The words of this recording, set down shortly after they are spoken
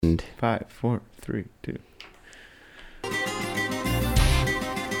And 5, 4, 3, 2.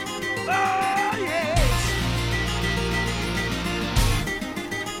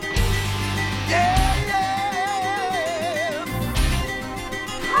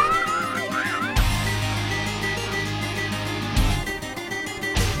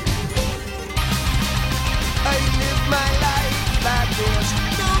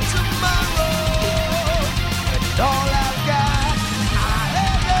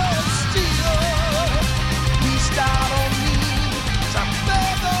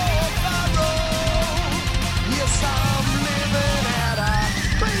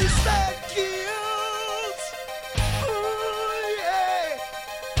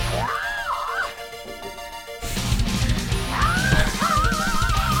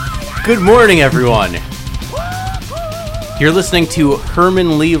 good morning, everyone. You're listening to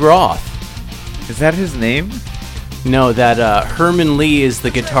Herman Lee Roth. Is that his name? No, that Herman Lee is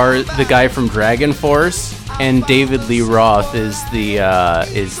the guy from Dragon Force, and David Lee Roth is the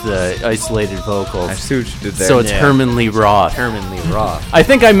isolated vocals. I see what you did there. So it's Herman Lee Roth. Herman Lee Roth. I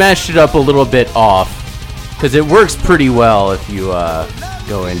think I mashed it up a little bit off, because it works pretty well if you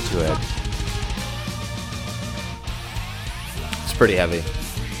go into it. It's pretty heavy.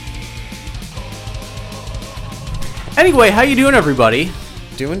 Anyway, how you doing, everybody?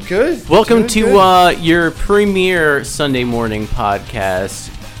 Doing good. Welcome to your premiere Sunday morning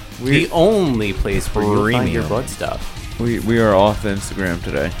podcast, the only place where you'll find your butt stuff. We are off Instagram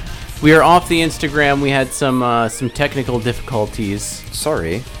today. We are off the Instagram. We had some technical difficulties.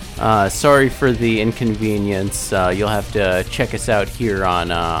 Sorry. Sorry for the inconvenience. You'll have to check us out here on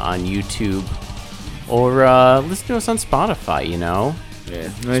YouTube, or listen to us on Spotify. You know.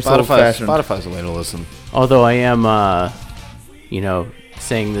 Yeah. Nice old-fashioned. Spotify's a way to listen. Although I am,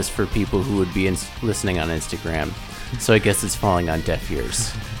 saying this for people who would be listening on Instagram, so I guess it's falling on deaf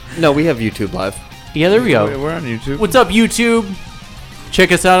ears. No, we have YouTube Live. Yeah, there we go. We're on YouTube. What's up, YouTube?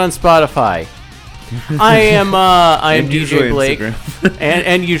 Check us out on Spotify. I am DJ Blake,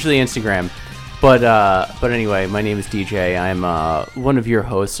 and usually Instagram. But anyway, my name is DJ. I'm one of your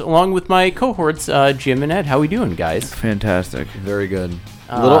hosts, along with my cohorts, Jim and Ed. How we doing, guys? Fantastic. Very good.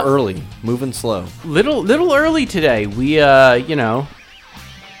 A little early, moving slow. Little early today. We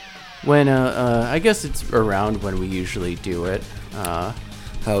when I guess it's around when we usually do it.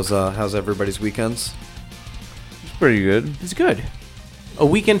 How's everybody's weekends? It's pretty good. It's good. A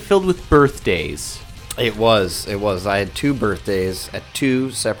weekend filled with birthdays. It was. I had 2 birthdays at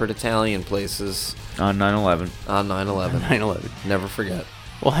 2 separate Italian places On 9/11. on 9/11. 9/11. Never forget.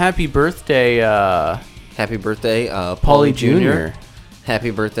 Well, happy birthday, Happy birthday, Paulie Jr.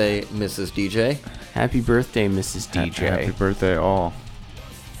 Happy birthday, Mrs. DJ. Happy birthday, Mrs. DJ. Happy birthday, all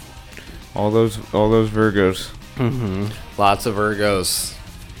those Virgos. Mm-hmm. Lots of Virgos.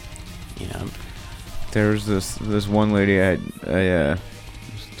 Yeah. There was this one lady I was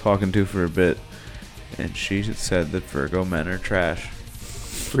talking to for a bit, and she said that Virgo men are trash.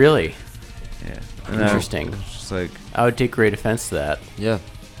 Really? Yeah. And Interesting. I was just like, I would take great offense to that Yeah.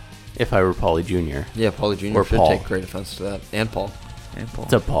 if I were Paulie Jr. Yeah, Paulie Jr. Or should Paul. take great offense to that. And Paul.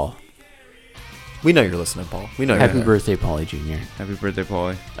 What's up, Paul? We know you're listening, Paul. We know Happy you're birthday, Paulie Jr. happy birthday,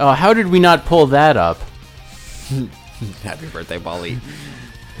 Paulie. Oh, how did we not pull that up? Happy birthday, Paulie.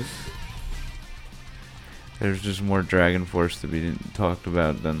 There's just more Dragon Force to be talked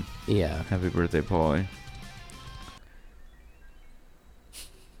about than Yeah. happy birthday, Paulie.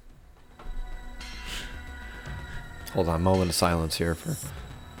 Hold on, moment of silence here for...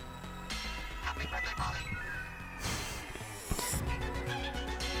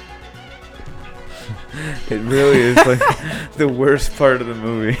 It really is like the worst part of the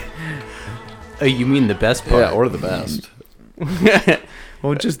movie. Oh, you mean the best part? Yeah, or the best.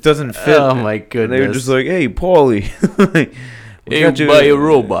 Well, it just doesn't fit. Oh my goodness. They were just like, "Hey, Paulie, Hey, buy a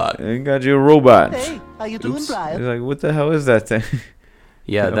robot." I got you a robot. Hey, how you doing, He's Brian? like, "What the hell is that thing?"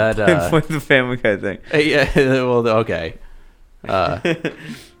 Yeah, You know, that. play the Family Guy thing. Yeah. Well, okay.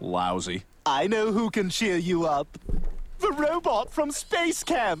 Lousy. I know who can cheer you up. The robot from Space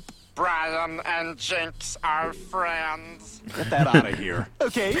Camp. Brian and Jinx are friends. Get that out of here.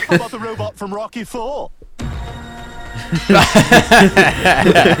 Okay, how about the robot from Rocky 4?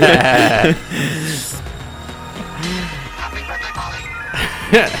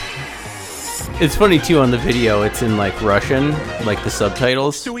 It's funny too on the video. It's in like Russian, like the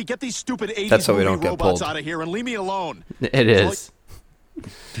subtitles. Stewie, get these stupid 80s That's so we movie don't get robots pulled. out of here and leave me alone. It is.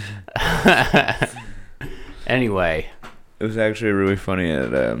 Anyway, It was actually really funny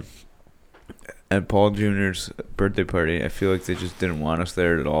at Paul Jr.'s birthday party. I feel like they just didn't want us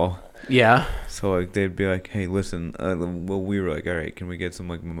there at all. Yeah. So like they'd be like, "Hey, listen." Well, we were like, "All right, can we get some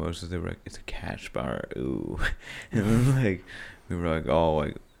like mimosas?" They were like, "It's a cash bar." Ooh, and then like we were like, "Oh,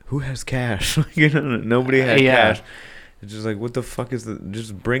 like who has cash?" Like, nobody had cash. It's just like, what the fuck is the?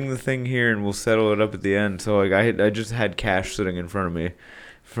 Just bring the thing here and we'll settle it up at the end. So like I just had cash sitting in front of me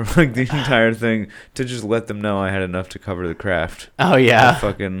for like the entire thing to just let them know I had enough to cover the craft. Oh yeah.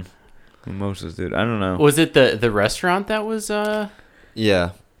 Fucking mimosas, dude. I don't know. Was it the restaurant that was Yeah.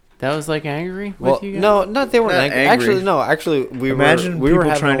 that was like angry Well, with you guys? no, not they weren't Not angry. angry. Actually, we Imagine were people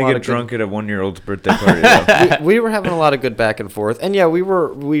having trying to a lot get of drunk at a 1-year-old's birthday party. Though. we were having a lot of good back and forth, and yeah, we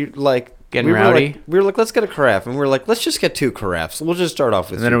were Getting rowdy? We were like, let's get a carafe, and we were like, let's just get 2 carafes. We'll just start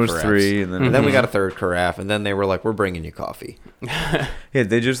off with. And then 2 it was carafes. 3, and then we got a 3rd carafe, and then they were like, we're bringing you coffee. yeah,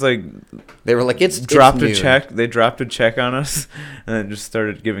 they just like They were like, it's dropped a noon. check. They dropped a check on us, and then just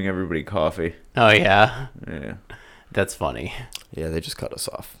started giving everybody coffee. Oh yeah. Yeah, That's funny. Yeah, they just cut us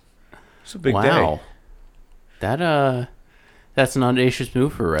off. it's a big Wow. day. That's an audacious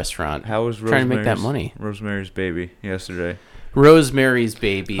move for a restaurant. How was trying to make that money? Rosemary's Baby yesterday. Rosemary's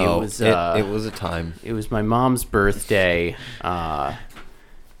Baby. Oh, It was it was a time. It was my mom's birthday,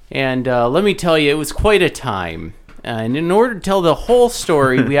 and let me tell you, it was quite a time. And in order to tell the whole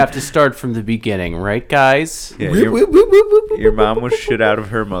story, we have to start from the beginning, right, guys? Yeah, your mom was shit out of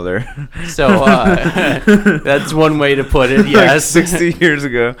her mother. So that's one way to put it. Like Yes, 60 years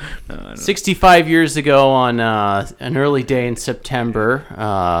ago. No, I don't- 65 years ago on an early day in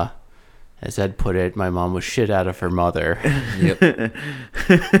September, as Ed put it, my mom was shit out of her mother. Yep,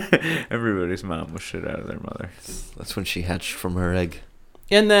 Everybody's mom was shit out of their mother. that's when she hatched from her egg.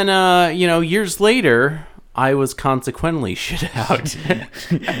 And then, years later, I was consequently shit out.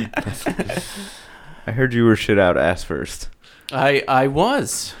 I heard you were shit out ass first. I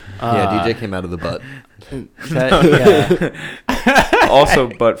was. Yeah, DJ came out of the butt. Yeah. Also,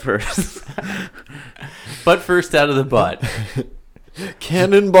 butt first. But first out of the butt.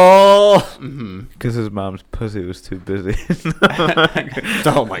 Cannonball! Because his mom's pussy was too busy.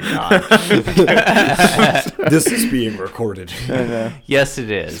 Oh my god. This is being recorded. Yes, it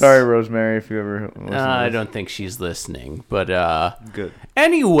is. Sorry, Rosemary, if you ever listen to I this. don't think she's listening. But Good.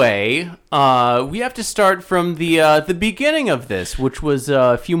 anyway, we have to start from the beginning of this, which was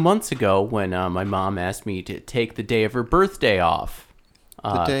a few months ago when my mom asked me to take the day of her birthday off.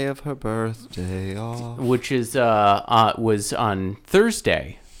 The day of her birthday off. Which was on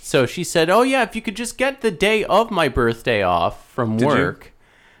Thursday. So she said, "Oh yeah, if you could just get the day of my birthday off from work."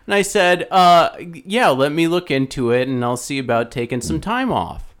 And I said, "Yeah, let me look into it, and I'll see about taking some time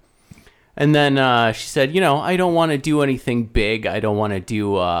off." And then she said, "I don't want to do anything big. I don't want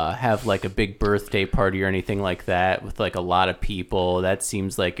to have like a big birthday party or anything like that with like a lot of people. That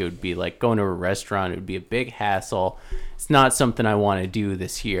seems like it would be like going to a restaurant. It would be a big hassle. It's not something I want to do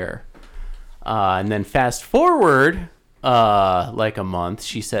this year." And then fast forward like a month,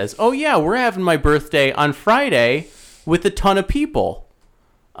 she says, "Oh yeah, we're having my birthday on Friday with a ton of people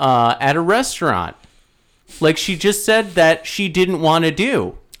at a restaurant." Like she just said that she didn't want to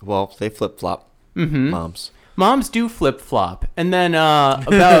do. Well, they flip-flop. Moms. Moms do flip flop, and then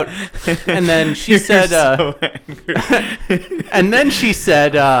and then she said, So angry. and then she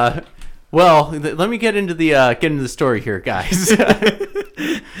said, well, let me get into the story here, guys.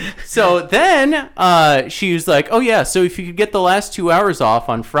 So then she was like, "Oh yeah, so if you could get the last 2 hours off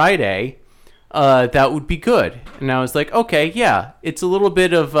on Friday, that would be good." And I was like, "Okay, yeah." It's a little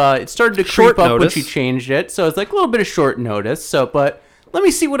bit of it started to Short creep up when notice. she changed it, so it's like a little bit of short notice. So, but let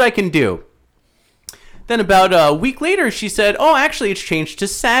me see what I can do. Then about a week later, she said, "Oh, actually, it's changed to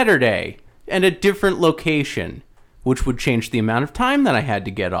Saturday and a different location, which would change the amount of time that I had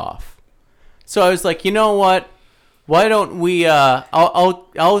to get off." So I was like, "You know what? Why don't we?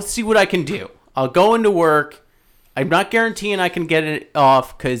 I'll see what I can do. I'll go into work. I'm not guaranteeing I can get it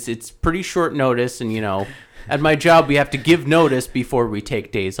off because it's pretty short notice, and at my job we have to give notice before we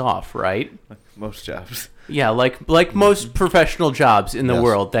take days off, right?" Most jobs. Yeah, like most professional jobs in the Yes.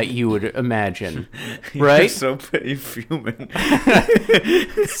 world that you would imagine, You're right? so you're fuming.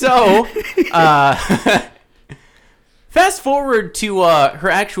 So, fast forward to her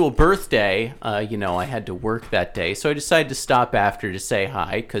actual birthday. I had to work that day, so I decided to stop after to say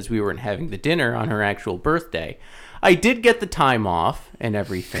hi because we weren't having the dinner on her actual birthday. I did get the time off and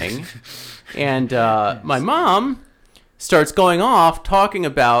everything, and my mom starts going off talking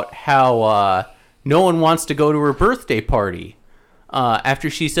about how no one wants to go to her birthday party after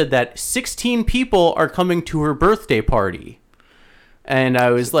she said that 16 people are coming to her birthday party. And I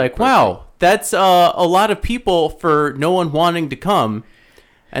was like, wow, that's a lot of people for no one wanting to come.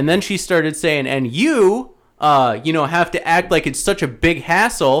 And then she started saying, and you have to act like it's such a big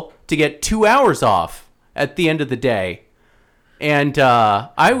hassle to get 2 hours off at the end of the day. And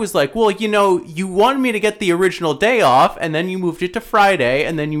I was like, well, you wanted me to get the original day off, and then you moved it to Friday,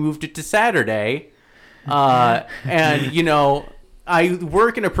 and then you moved it to Saturday. And, I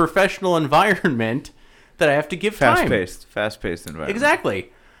work in a professional environment that I have to give time. Fast-paced environment.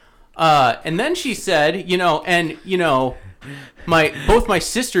 Exactly. And then she said, both my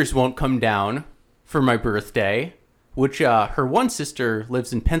sisters won't come down for my birthday, which her one sister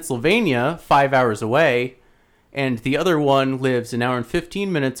lives in Pennsylvania, 5 hours away, and the other one lives an hour and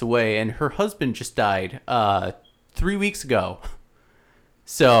 15 minutes away, and her husband just died 3 weeks ago.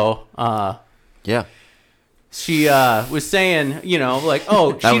 So, yeah. She was saying,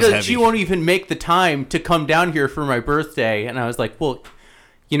 she won't even make the time to come down here for my birthday. And I was like, well,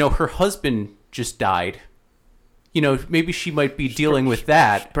 her husband just died. Maybe she might be dealing with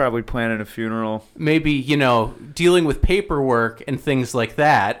that. Probably planning a funeral. Maybe, dealing with paperwork and things like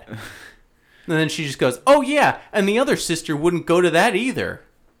that. And then she just goes, oh, yeah, and the other sister wouldn't go to that either.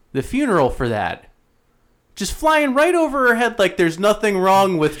 The funeral for that. Just flying right over her head like there's nothing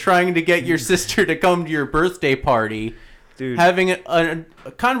wrong with trying to get your sister to come to your birthday party. Dude. Having a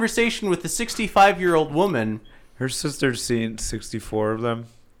conversation with a 65-year-old woman. Her sister's seen 64 of them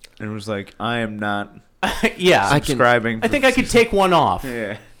and was like, I am not subscribing. I think I could take one off.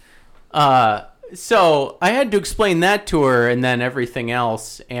 Yeah. So I had to explain that to her and then everything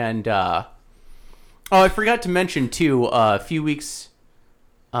else. And, I forgot to mention, too, a few weeks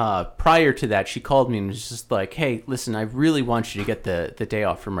prior to that, she called me and was just like, hey, listen, I really want you to get the day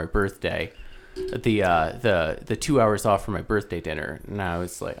off for my birthday. The 2 hours off for my birthday dinner. And I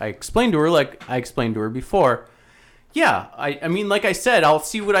was like, I explained to her like I explained to her before. Yeah, I mean, like I said, I'll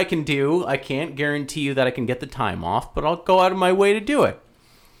see what I can do. I can't guarantee you that I can get the time off, but I'll go out of my way to do it.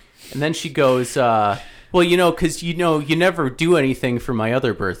 And then she goes, well, because you never do anything for my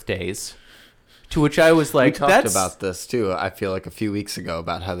other birthdays. To which I was like, we talked about this too. I feel like a few weeks ago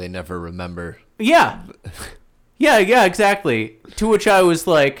about how they never remember. Yeah, exactly. To which I was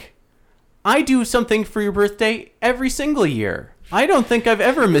like, I do something for your birthday every single year. I don't think I've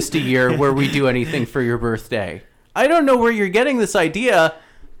ever missed a year where we do anything for your birthday. I don't know where you're getting this idea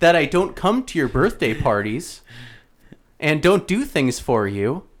that I don't come to your birthday parties and don't do things for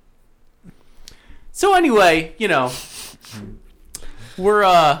you. So anyway, we're,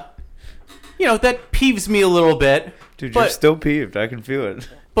 that peeves me a little bit. Dude, you're still peeved. I can feel it.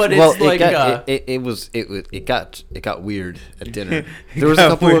 But it's it got weird at dinner. There was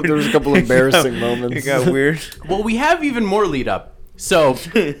a couple embarrassing moments. It got weird. Well, we have even more lead up. So,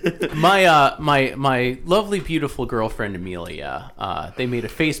 my lovely, beautiful girlfriend Amelia, they made a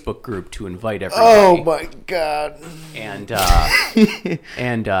Facebook group to invite everybody. Oh my god! And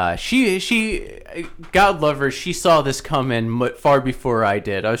she, God love her, she saw this coming far before I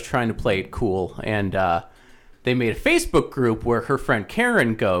did. I was trying to play it cool, and they made a Facebook group where her friend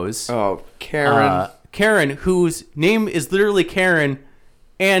Karen goes. Oh, Karen! Karen, whose name is literally Karen,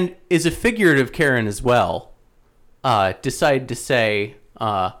 and is a figurative Karen as well. Decided to say,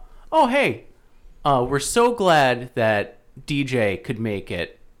 oh, hey, we're so glad that DJ could make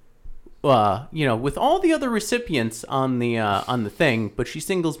it, with all the other recipients on the thing, but she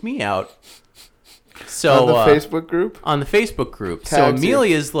singles me out. So on the Facebook group? On the Facebook group. Tags so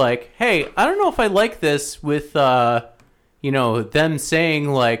Amelia's like, hey, I don't know if I like this with, them saying,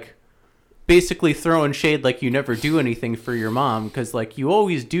 like, basically throwing shade like you never do anything for your mom, because, like, you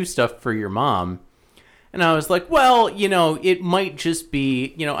always do stuff for your mom. And I was like, well, it might just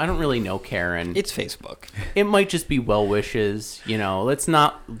be, I don't really know Karen. It's Facebook. It might just be well wishes, let's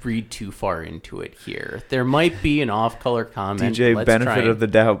not read too far into it here. There might be an off-color comment. DJ, benefit of the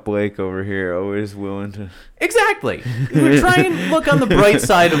doubt, Blake over here, always willing to... Exactly. We're trying to look on the bright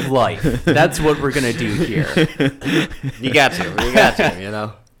side of life. That's what we're going to do here. You got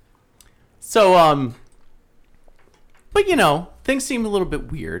to. So, but, things seem a little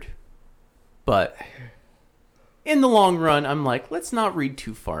bit weird. But... in the long run, I'm like, let's not read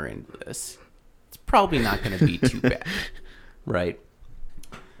too far into this. It's probably not going to be too bad. Right?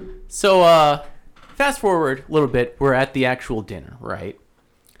 So, fast forward a little bit. We're at the actual dinner, right?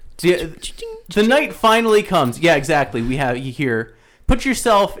 The night finally comes. Yeah, exactly. You hear, put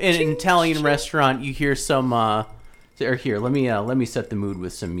yourself in an Italian restaurant. You hear some, here, let me set the mood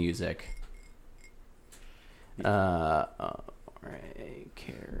with some music. All right,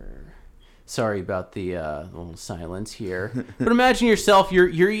 Sorry about the little silence here. But imagine yourself, you're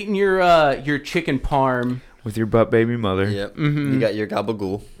eating your chicken parm. With your butt baby mother. Yep. Mm-hmm. You got your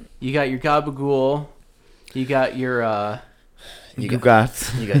gabagool. You got your You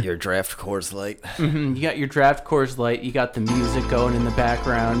got your draft Coors Light. You got your draft Coors Light. You got the music going in the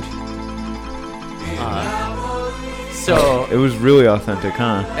background. So it was really authentic,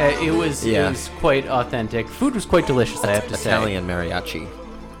 huh? It was quite authentic. Food was quite delicious, I have to say. Italian mariachi.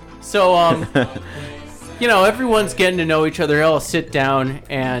 So everyone's getting to know each other. They all sit down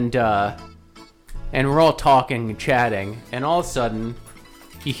and we're all talking and chatting, and all of a sudden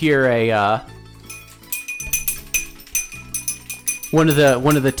you hear one of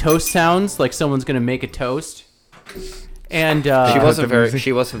the toast sounds, like someone's gonna make a toast. And she wasn't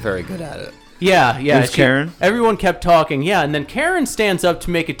very good at it. Yeah. Karen? Everyone kept talking, and then Karen stands up to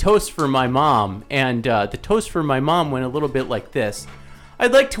make a toast for my mom, and the toast for my mom went a little bit like this.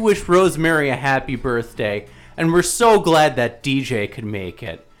 I'd like to wish Rosemary a happy birthday, and we're so glad that DJ could make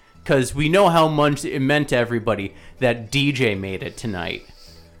it, because we know how much it meant to everybody that DJ made it tonight.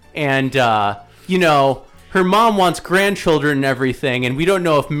 And, her mom wants grandchildren and everything, and we don't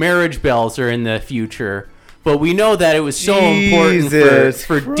know if marriage bells are in the future. But we know that it was so important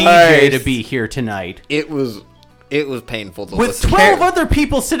for DJ to be here tonight. It was painful to With listen. 12 other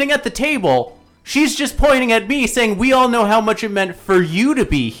people sitting at the table, she's just pointing at me saying, we all know how much it meant for you to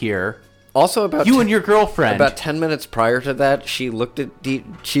be here. Also, about you and your girlfriend. About 10 minutes prior to that, she looked at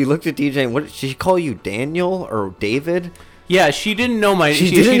DJ and what did she call you, Daniel or David? Yeah, she didn't know my. She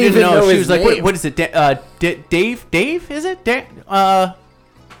didn't even know She his was name. like, "What is it? Dave? Dave? Is it?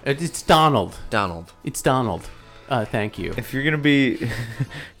 It's Donald. Donald. It's Donald. Thank you. If you're gonna be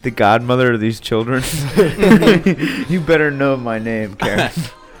the godmother of these children, you better know my name, Karen.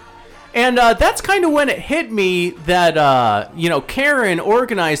 And that's kind of when it hit me that Karen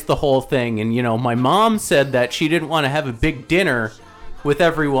organized the whole thing, and my mom said that she didn't want to have a big dinner with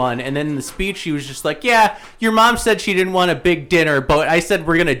everyone, and then in the speech she was just like, yeah, your mom said she didn't want a big dinner, but I said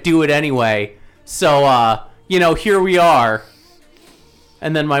we're gonna do it anyway, so here we are.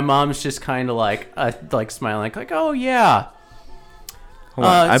 And then my mom's just kind of like smiling like, oh yeah. Hold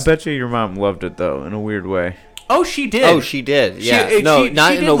on. I bet you your mom loved it though, in a weird way. Oh, she did. Oh, she did. Yeah.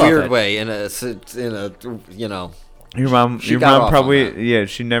 Not in a weird way. In a Your mom She got off probably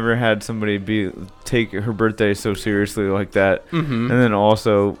she never had somebody take her birthday so seriously like that, and then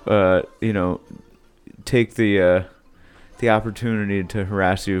also take the opportunity to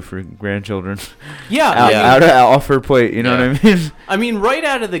harass you for grandchildren. Yeah, off her plate. You know what I mean? I mean, right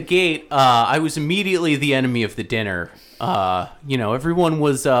out of the gate, I was immediately the enemy of the dinner. Everyone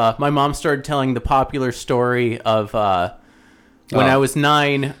was. My mom started telling the popular story of when I was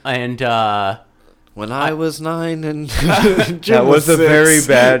 9 and. When I was 9 and that was a very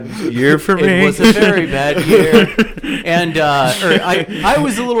bad year for me. It was a very bad year, and I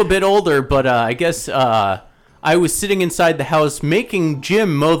was a little bit older, but I guess I was sitting inside the house making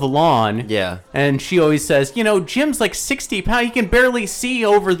Jim mow the lawn. Yeah. And she always says, Jim's like 60 pounds. He can barely see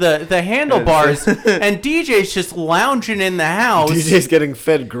over the handlebars. And DJ's just lounging in the house. DJ's getting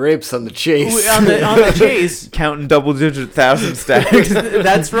fed grapes on the chase. On the chase. Counting double-digit 1,000 stacks.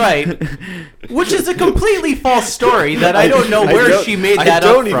 That's right. Which is a completely false story that I don't know where she made that up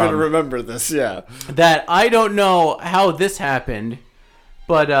from. I don't even remember this, yeah. That I don't know how this happened.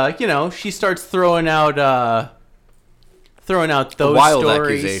 But she starts throwing out those wild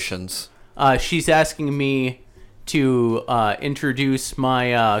stories. Accusations. She's asking me to introduce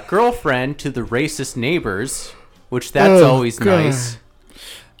my girlfriend to the racist neighbors, which that's always nice.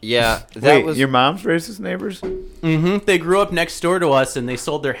 Yeah, was your mom's racist neighbors. Mm-hmm. They grew up next door to us, and they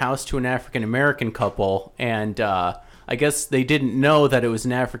sold their house to an African American couple, and I guess they didn't know that it was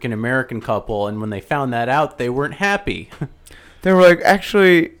an African American couple, and when they found that out, they weren't happy. They were like,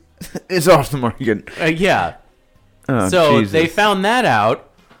 actually, it's off the market. Yeah. Oh, so Jesus. they found that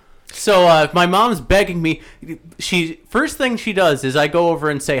out. So my mom's begging me. First thing she does is I go over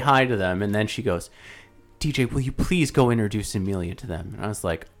and say hi to them, and then she goes, DJ, will you please go introduce Amelia to them? And I was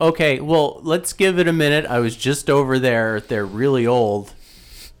like, okay, well, let's give it a minute. I was just over there. They're really old.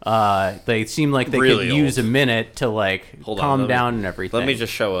 They seem like they really could use a minute to calm down and everything. Let me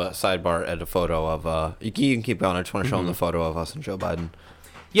just show a sidebar at a photo of you can keep going. I just want to show them the photo of us and Joe Biden.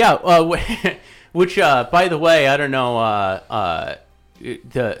 Yeah, which by the way, I don't know.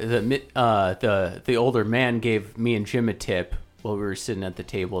 The older man gave me and Jim a tip while we were sitting at the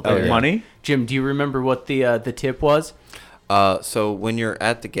table there. Money? Jim, do you remember what the tip was? So when you're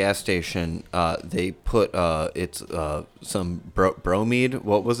at the gas station, they put some bromide.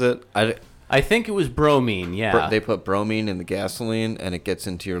 What was it? I think it was bromine. Yeah. They put bromine in the gasoline, and it gets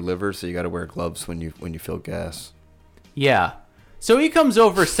into your liver, so you got to wear gloves when you fill gas. Yeah. So he comes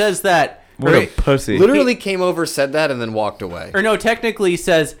over, says that. What a pussy. Literally came over, said that, and then walked away. Or no, technically he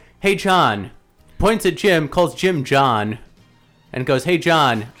says, "Hey John," points at Jim, calls Jim John, and goes, "Hey,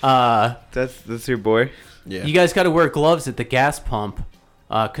 John, That's your boy? Yeah. you guys got to wear gloves at the gas pump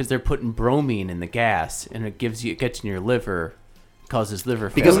because they're putting bromine in the gas, and it gets in your liver, causes liver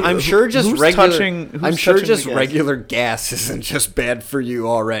failure." Because I'm sure just who's regular. touching- who's I'm sure touching just the gas? regular gas isn't just bad for you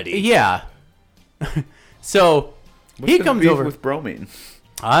already. Yeah. So What's he the comes beef over. with bromine.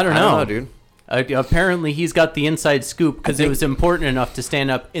 I don't I know, don't know, dude. Apparently, he's got the inside scoop because it was important enough to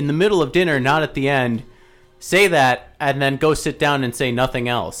stand up in the middle of dinner, not at the end, say that, and then go sit down and say nothing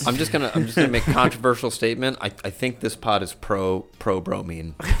else. I'm just gonna make a controversial statement. I think this pod is pro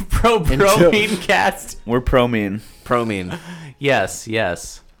bromine. Pro bromine cast. We're promine. Promine. Yes.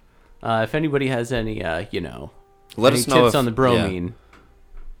 If anybody has any, Let any us know tips if, on the bromine,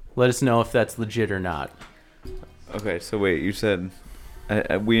 let us know if that's legit or not. Okay, so wait, you said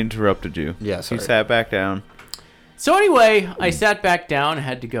we interrupted you. Yeah, You sorry. sat back down. So anyway, I sat back down,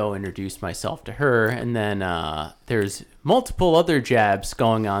 had to go introduce myself to her, and then there's multiple other jabs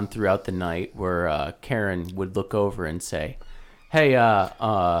going on throughout the night where Karen would look over and say, "Hey,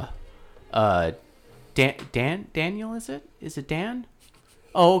 Daniel, is it? Is it Dan?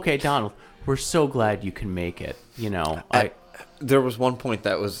 Oh, okay, Donald. We're so glad you can make it. There was one point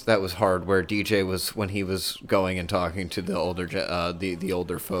that was hard where DJ was when he was going and talking to the older the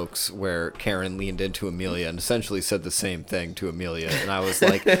older folks, where Karen leaned into Amelia and essentially said the same thing to Amelia, and I was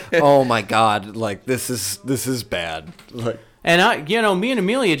like, oh my god, like this is bad. Like, And me and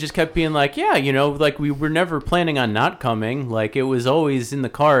Amelia just kept being like, yeah, like we were never planning on not coming. Like it was always in the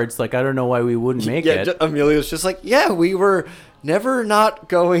cards. Like I don't know why we wouldn't make it. Amelia was just like, yeah, we were never not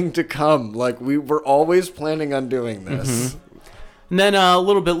going to come. Like we were always planning on doing this. Mm-hmm. And then a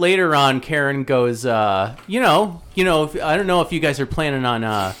little bit later on, Karen goes, I don't know if you guys are planning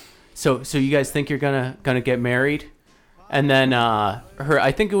on, so you guys think you're gonna get married? And then I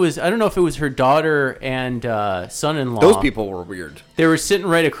don't know if it was her daughter and son-in-law. Those people were weird. They were sitting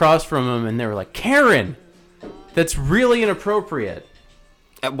right across from him, and they were like, Karen, that's really inappropriate.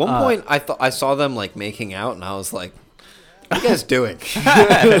 At one point, I saw them like making out, and I was like, "What are you guys doing?"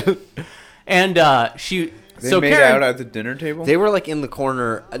 And They made Karen, out at the dinner table? They were like in the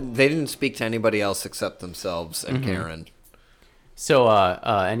corner. They didn't speak to anybody else except themselves and Karen. So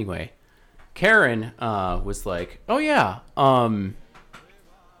anyway, Karen was like, "Oh yeah,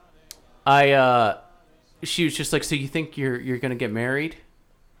 she was just like, so you think you're gonna get married?"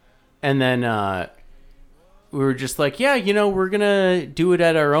 And then we were just like, "Yeah, we're gonna do it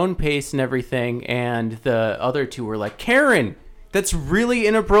at our own pace and everything." And the other two were like, "Karen, that's really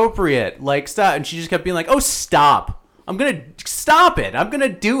inappropriate. Like, stop." And she just kept being like, "Oh, stop. I'm gonna stop it. I'm gonna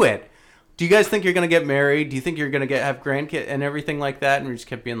do it. Do you guys think you're gonna get married? Do you think you're gonna have grandkids and everything like that?" And we just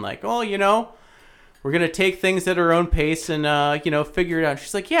kept being like, "Oh, we're gonna take things at our own pace and figure it out."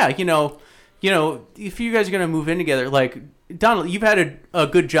 She's like, "Yeah, if you guys are gonna move in together, like Donald, you've had a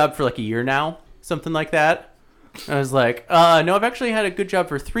good job for like a year now, something like that." And I was like, "No, I've actually had a good job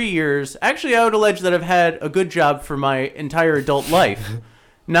for 3 years. Actually, I would allege that I've had a good job for my entire adult life,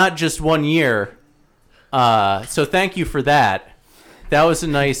 not just 1 year. So thank you for that. That was a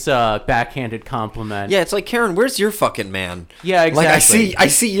nice backhanded compliment." Yeah, it's like, Karen, where's your fucking man? Yeah, exactly. Like I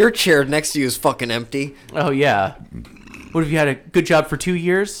see your chair next to you is fucking empty. Oh yeah. What, have you had a good job for 2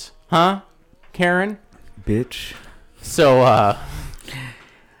 years? Huh? Karen? Bitch. So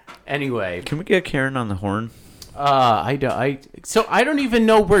anyway, Can we get Karen on the horn? I don't even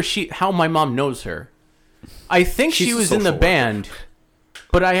know how my mom knows her. I think She's she a was in the social worker. band,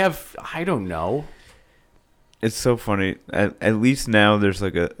 but I don't know. It's so funny. At least now there's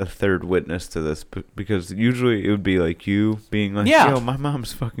like a third witness to this, because usually it would be like you being like, Yeah. "Yo, my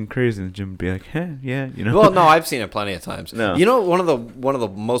mom's fucking crazy," and Jim would be like, "Hey, yeah, Well, no, I've seen it plenty of times. No. One of the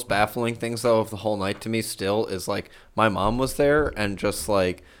most baffling things though of the whole night to me still is like my mom was there, and just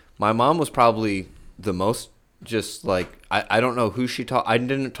like my mom was probably the most just like I don't know who she talked.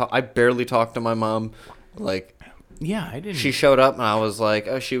 I barely talked to my mom. Like, Yeah, I didn't. she showed up and I was like,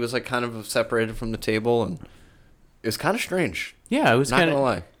 oh, she was like kind of separated from the table, and it was kind of strange. Yeah, it was Not kind gonna of.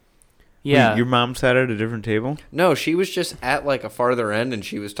 lie. Yeah. Wait, your mom sat at a different table? No, she was just at like a farther end, and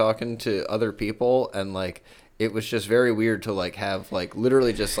she was talking to other people, and like it was just very weird to like have like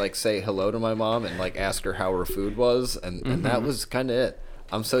literally just like say hello to my mom and like ask her how her food was, and that was kind of it.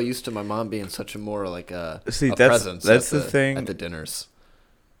 I'm so used to my mom being such a more like a presence. That's at the thing. at the dinners.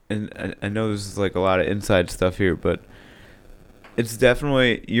 And I know this is like a lot of inside stuff here, but it's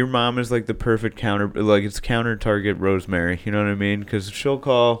definitely, your mom is like the perfect counter, like it's counter target Rosemary, you know what I mean? Because she'll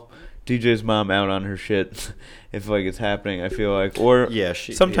call DJ's mom out on her shit if like it's happening, I feel like, or Yeah,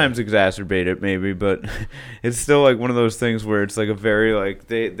 sometimes exacerbate it maybe, but it's still like one of those things where it's like a very like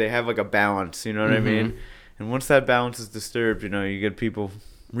they have like a balance, you know what I mean? And once that balance is disturbed, you get people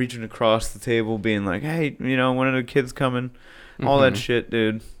reaching across the table being like, hey, one of the kids coming, all that shit,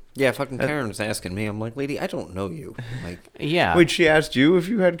 dude. Yeah, fucking Karen was asking me. I'm like, lady, I don't know you. Like, Yeah. Wait, she asked you if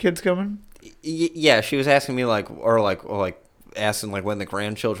you had kids coming? yeah, she was asking me or asking like when the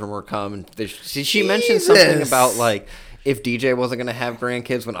grandchildren were coming. She mentioned something about like if DJ wasn't gonna have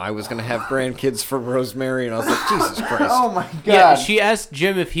grandkids when I was gonna have grandkids for Rosemary, and I was like, Jesus Christ. Oh my god. Yeah, she asked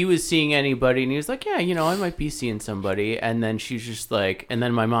Jim if he was seeing anybody, and he was like, yeah, I might be seeing somebody. And then she's just like, and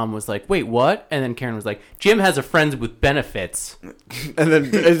then my mom was like, wait, what? And then Karen was like, Jim has a friend with benefits. And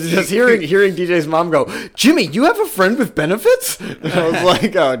then just hearing DJ's mom go, Jimmy, you have a friend with benefits? And I was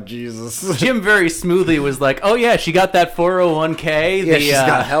like, oh, Jesus. Jim very smoothly was like, oh yeah, she got that 401k, Yeah, she's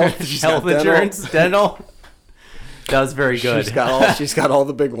got health. She's health got insurance, dental. That was very good. She's got all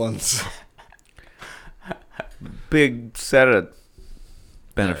the big ones. Big set of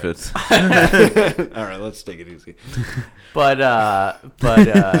benefits. All right, let's take it easy. But yeah,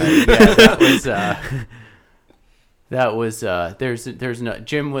 that was there's no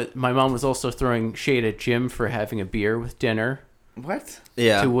Jim. My mom was also throwing shade at Jim for having a beer with dinner. What?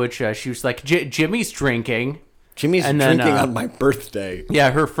 Yeah. To which she was like, Jimmy's drinking. Jimmy's drinking on my birthday.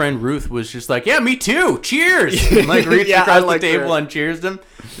 Yeah, her friend Ruth was just like, yeah, me too. Cheers. And like reached Yeah, across like the table her. and cheers them.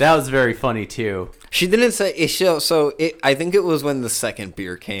 That was very funny too. She didn't say I think it was when the second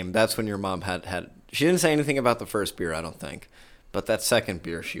beer came. That's when your mom had. She didn't say anything about the first beer, I don't think. But that second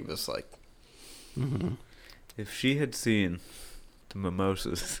beer, she was like, If she had seen the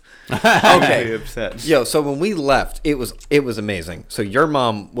mimosas, okay. I'd be upset. Yo, so when we left, it was amazing. So your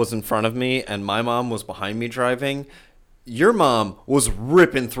mom was in front of me, and my mom was behind me driving. Your mom was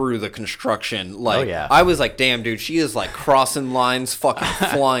ripping through the construction. Like, Oh, yeah. I was like, damn, dude, she is like crossing lines, fucking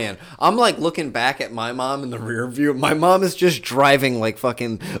flying. I'm like looking back at my mom in the rear view. My mom is just driving like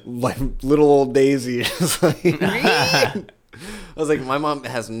fucking like little old Daisy. Just like, I was like, my mom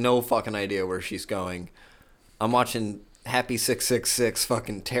has no fucking idea where she's going. I'm watching Happy 666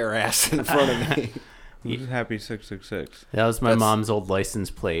 fucking tear ass in front of me. Who's Happy 666? That was my mom's old license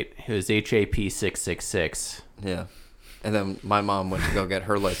plate. It was HAP 666. Yeah. And then my mom went to go get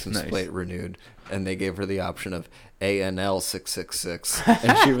her license Nice. plate renewed, and they gave her the option of ANL 666.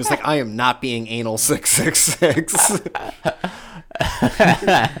 And she was like, I am not being anal 666.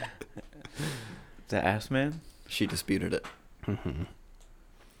 The ass man? She disputed it.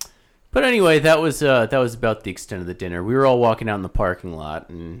 But anyway, that was about the extent of the dinner. We were all walking out in the parking lot,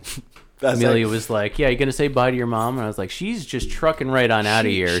 and Amelia was like, yeah, you gonna say bye to your mom? And I was like, she's just trucking right on out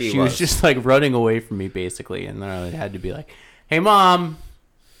of here. She was just like running away from me basically, and then I had to be like, hey mom,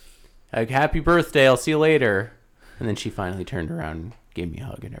 like, happy birthday, I'll see you later. And then she finally turned around and gave me a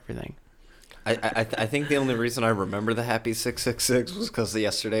hug and everything. I think the only reason I remember the Happy 666 was because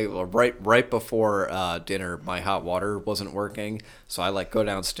yesterday, well, right before dinner, my hot water wasn't working. So I like go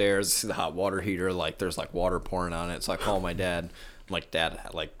downstairs, see the hot water heater, like there's like water pouring on it. So I call my dad. I'm like, Dad,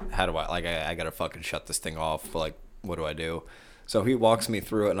 like how do I gotta fucking shut this thing off? Like, what do I do? So he walks me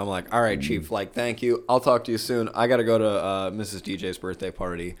through it, and I'm like, all right, Chief, like, thank you. I'll talk to you soon. I got to go to Mrs. DJ's birthday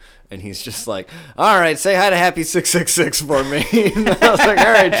party. And he's just like, all right, say hi to Happy 666 for me. And I was like,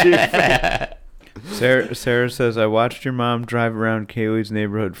 all right, Chief. Sarah says, I watched your mom drive around Kaylee's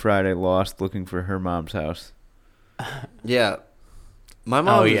neighborhood Friday lost looking for her mom's house. Yeah. My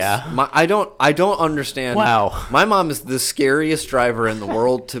mom I don't understand. Wow. My mom is the scariest driver in the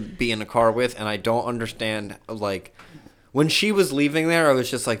world to be in a car with, and I don't understand, like, when she was leaving there, I was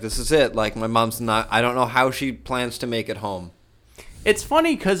just like, this is it. Like, my mom's not, I don't know how she plans to make it home. It's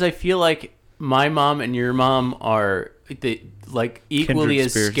funny because I feel like my mom and your mom are like equally Kindred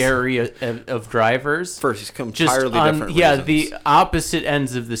as spirits. scary of drivers. First, it's Just entirely on, different yeah, reasons. the opposite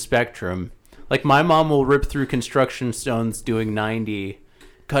ends of the spectrum. Like, my mom will rip through construction stones doing 90,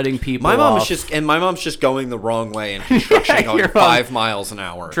 cutting people My mom off, my mom's just going the wrong way in construction, Yeah, going your 5 mom- miles an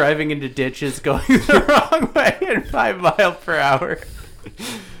hour. driving into ditches, going the wrong way at 5 miles per hour.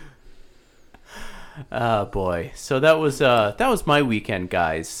 Oh boy! So that was my weekend,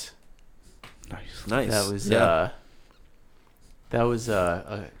 guys. Nice. That was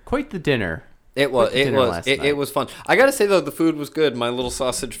quite the dinner. It was Went to dinner last night. it was fun. I gotta say though, the food was good. My little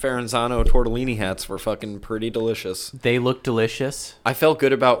sausage Ferenzano tortellini hats were fucking pretty delicious. They look delicious. I felt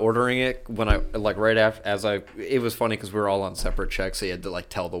good about ordering it when I like right after it was funny because we were all on separate checks, so you had to like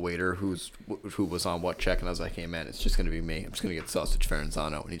tell the waiter who was on what check, and as I came in, it's just gonna be me. I'm just gonna get sausage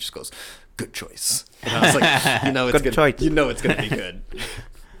Ferenzano, and he just goes, "Good choice." And I was like, you know, it's Good gonna, choice. you know, it's gonna be good.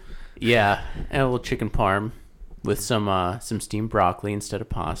 Yeah, and a little chicken parm with some steamed broccoli instead of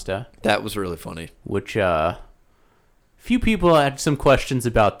pasta, That was really funny. which few people had some questions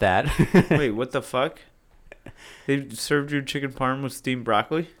about that. Wait, what the fuck? They served you chicken parm with steamed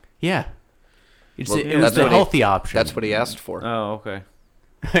broccoli? Yeah. It was that's a what he- healthy option. That's what he asked for. Oh, okay.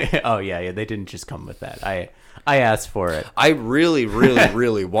 Oh yeah. They didn't just come with that. I asked for it. I really, really,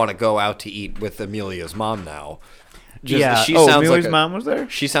 really want to go out to eat with Amelia's mom now. Yeah. She Oh, sounds Amelia's like mom was there?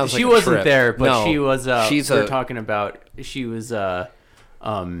 She sounds like She a wasn't trip. there, but No, she was. she's we're a talking about. She was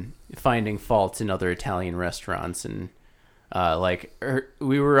finding faults in other Italian restaurants, and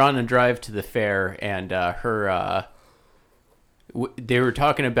we were on a drive to the fair, and they were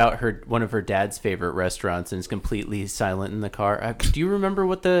talking about one of her dad's favorite restaurants, and it's completely silent in the car. Do you remember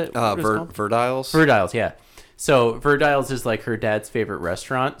what the what it's called? Verdiles. Verdiles, yeah. So Verdiles is like her dad's favorite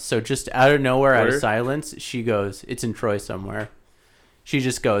restaurant. So just out of nowhere, out of silence, she goes, "It's in Troy somewhere." She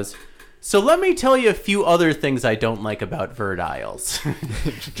just goes, "So let me tell you a few other things I don't like about Verdiles."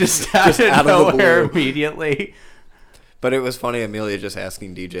 just out of nowhere immediately. But it was funny, Amelia just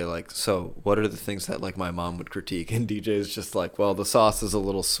asking DJ, like, so what are the things that, like, my mom would critique? And DJ is just like, well, the sauce is a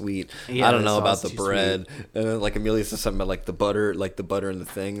little sweet. Yeah, I don't the know about sauce the is too bread. And then, like, Amelia says something about, like, the butter and the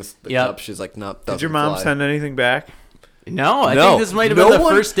things. The Yep. cup. She's like, no, Did your mom send anything back? No, I No. think this might have No been the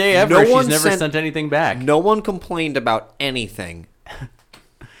one- first day ever. no She's one never sent- sent anything back. No one complained about anything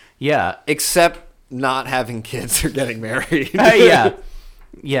Yeah. except not having kids or getting married. Yeah.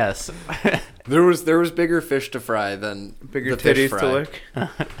 Yes. There was bigger fish to fry than Bigger the fish titties fry. to lick?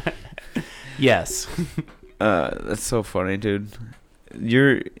 Yes. That's so funny, dude.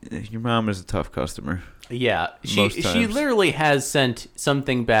 Your mom is a tough customer. Yeah. She Most times. literally has sent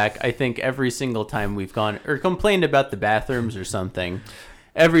something back, I think, every single time we've gone or complained about the bathrooms or something.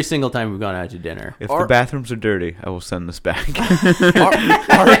 Every single time we've gone out to dinner. If the bathrooms are dirty, I will send this back.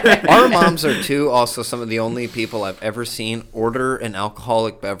 Our moms are too also some of the only people I've ever seen order an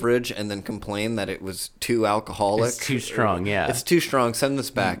alcoholic beverage and then complain that it was too alcoholic. It's too strong, yeah. It's too strong. Send this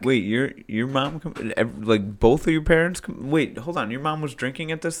back. Wait, your mom, like both of your parents? Wait, hold on. Your mom was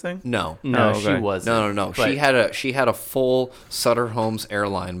drinking at this thing? No. No, Oh, okay. she wasn't. No. But- She had a full Sutter Homes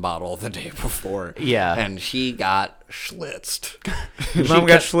airline bottle the day before. Yeah. And she got schlitzed. Your mom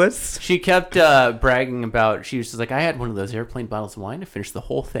got schlitzed? She kept bragging about. She was just like, I had one of those airplane bottles of wine. I finished the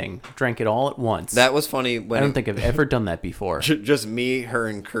whole thing, drank it all at once. That was funny when I don't think I've ever done that before. just me, her,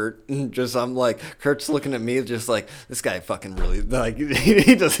 and Kurt. I'm like, Kurt's looking at me, just like, this guy fucking really like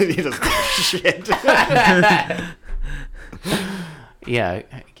he doesn't give a shit. Yeah,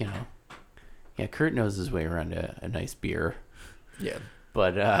 yeah. Kurt knows his way around a nice beer, Yeah.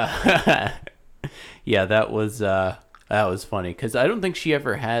 but yeah, that was funny because I don't think she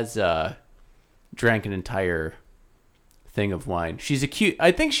ever has drank an entire thing of wine. She's accused.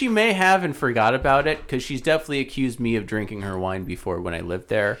 I think she may have and forgot about it because she's definitely accused me of drinking her wine before when I lived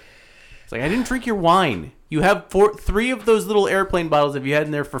there. It's like I didn't drink your wine. You have 3 of those little airplane bottles that you had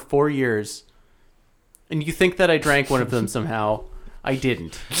in there for 4 years, and you think that I drank one of them somehow. I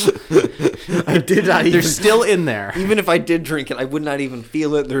didn't. I did not They're still in there. Even if I did drink it, I would not even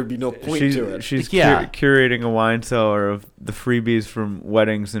feel it. There would be no point to it. She's Yeah. curating a wine cellar of the freebies from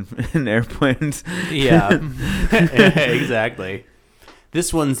weddings and airplanes. Yeah, exactly.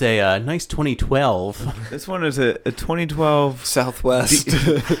 This one's a nice 2012. This one is a 2012 Southwest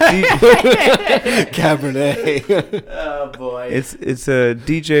Cabernet. Oh boy. It's a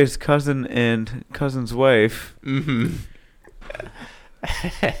DJ's cousin and cousin's wife. Mm-hmm.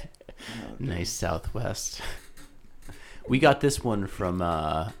 Nice Southwest. We got this one from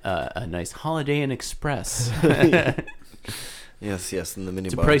a nice Holiday Inn Express. Yes, in the minibar.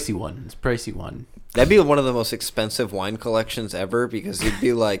 It's a pricey one. That'd be one of the most expensive wine collections ever because you'd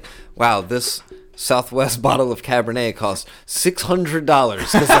be like, wow, this Southwest bottle of Cabernet cost $600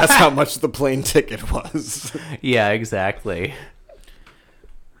 because that's how much the plane ticket was. Yeah, exactly.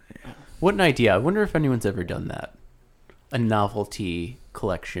 What an idea. I wonder if anyone's ever done that. A novelty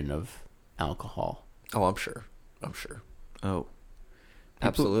collection of alcohol. Oh, I'm sure. Oh,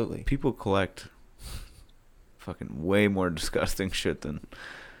 Absolutely. People collect fucking way more disgusting shit than.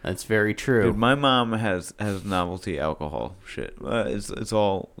 That's very true. Dude, my mom has novelty alcohol shit. It's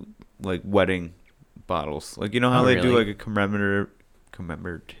all like wedding bottles. Like, you know how Oh, they do really? like a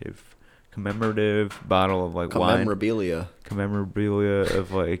commemorative bottle of like wine. Commemorabilia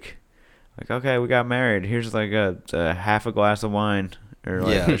of like okay, we got married. Here's like a half a glass of wine or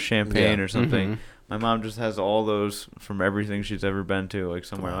like Yeah. a champagne Yeah. or something. Mhm. My mom just has all those from everything she's ever been to, like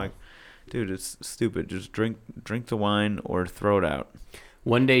somewhere. Like, dude, it's stupid. Just drink the wine or throw it out.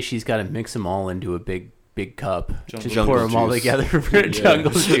 One day she's got to mix them all into a big cup. Just Jungle pour them all juice. together for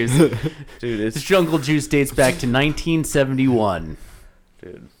jungle juice. Dude, This it's jungle juice dates back to 1971.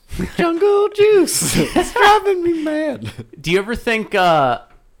 dude. Jungle juice. It's driving me mad. Do you ever think? Shit, I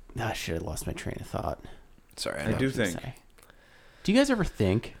lost my train of thought. Sorry, I do think. Do you guys ever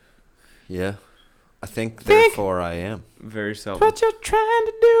think? Yeah. I think, therefore I am. Very seldom. What you're trying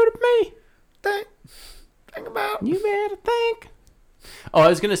to do to me? Think about. You better think. Oh, I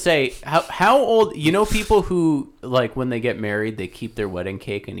was gonna say, how old? You know, people who like when they get married, they keep their wedding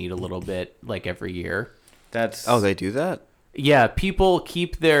cake and eat a little bit like every year. They do that? Yeah, people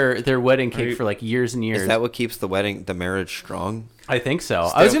keep their wedding cake for like years and years. Is that what keeps the marriage strong? I think so.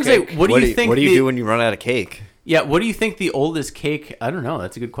 I was gonna say, what do you think? What do you do when you run out of cake? Yeah, what do you think the oldest cake? I don't know.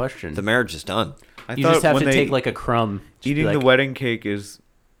 That's a good question. The marriage is done. You just have to take like a crumb. Eating the wedding cake is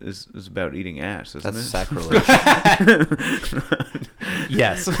about eating ass, isn't That's it? sacrilege.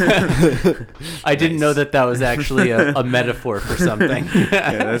 Yes. I didn't know that was actually a metaphor for something.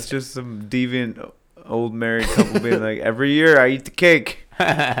 Yeah, that's just some deviant old married couple being like, every year I eat the cake.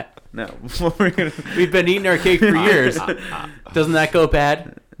 No. We've been eating our cake for years. Doesn't that go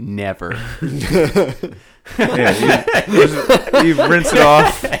bad? Never. Yeah, you rinse it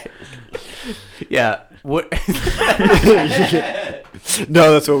off. Yeah. What?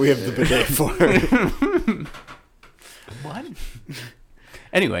 No, that's what we have the bidet for. What?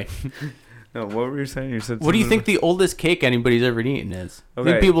 Anyway. No, what were you saying? You said. What do you think the oldest cake anybody's ever eaten is? Okay.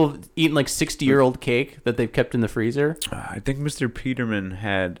 I think people have eaten like 60-year-old cake that they've kept in the freezer. I think Mr. Peterman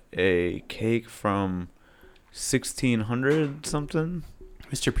had a cake from 1600 something.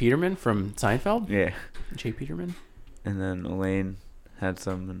 Mr. Peterman from Seinfeld? Yeah. Jay Peterman? And then Elaine had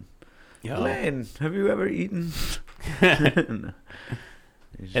some. And Yo. Elaine, have you ever eaten? Have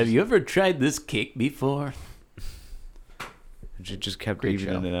you ever tried this cake before? She just kept Great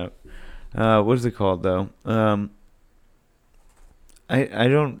evening show. it out. What is it called though? I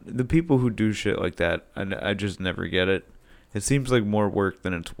don't. The people who do shit like that, I just never get it. It seems like more work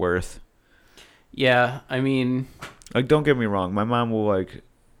than it's worth. Yeah, I mean, Like, don't get me wrong. My mom will like,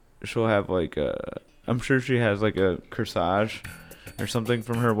 she'll have like I'm sure she has like a corsage or something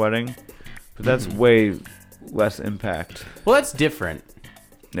from her wedding, but that's way less impact. well, that's different.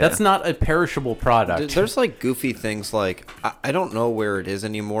 Yeah. That's not a perishable product. There's like goofy things like I don't know where it is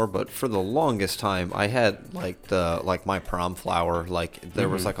anymore, but for the longest time I had like my prom flower. Like there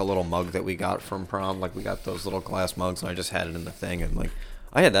was like a little mug that we got from prom. Like we got those little glass mugs, and I just had it in the thing, and like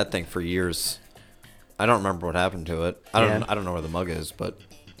I had that thing for years. I don't remember what happened to it. I don't know where the mug is, but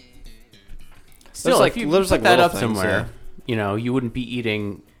Still, like- if you there's put like that little up things, somewhere, yeah. you know, you wouldn't be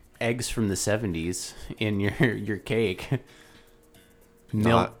eating eggs from the 70s in your cake.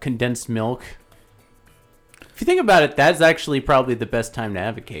 Milk, condensed milk. If you think about it, that's actually probably the best time to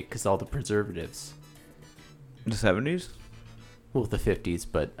have a cake because all the preservatives. The 70s? Well, the 50s,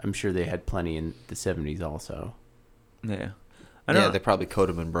 but I'm sure they had plenty in the 70s also. Yeah. they probably coat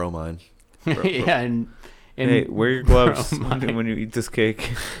them in bromine. Yeah, and Hey, wear your gloves bromine. when you eat this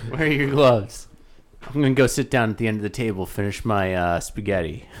cake. Wear your gloves. I'm gonna go sit down at the end of the table, finish my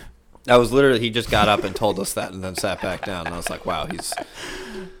spaghetti. I was literally, he just got up and told us that and then sat back down. And I was like, wow, he's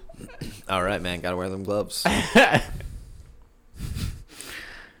all right, man. Got to wear them gloves.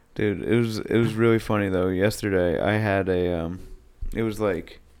 Dude, it was really funny though. Yesterday I had a it was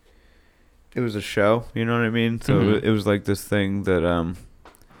a show, you know what I mean? So it was like this thing that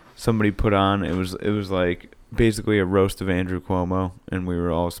somebody put on. It was like basically a roast of Andrew Cuomo, and we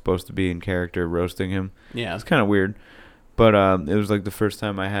were all supposed to be in character roasting him. Yeah. It's kind of weird. But it was like the first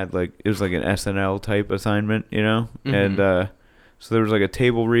time I had like, it was like an SNL type assignment, you know? And so there was like a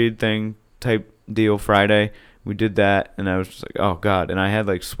table read thing type deal Friday. We did that, and I was just like, oh God. And I had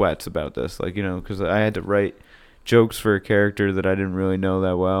like sweats about this, like, you know, because I had to write jokes for a character that I didn't really know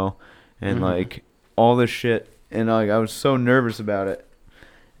that well, and like all this shit. And like I was so nervous about it.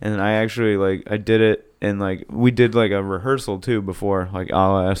 And I actually like, I did it, and like we did like a rehearsal too before, like a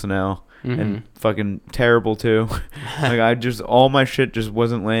la SNL. And fucking terrible too. Like all my shit just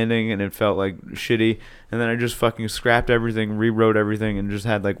wasn't landing, and it felt like shitty. And then I just fucking scrapped everything, rewrote everything, and just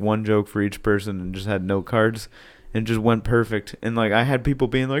had like one joke for each person, and just had note cards, and just went perfect. And like I had people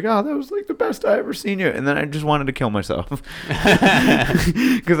being like, "Oh, that was like the best I ever seen you," and then I just wanted to kill myself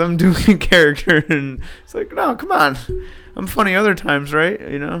because I'm doing a character, and it's like, no, come on, I'm funny other times, right?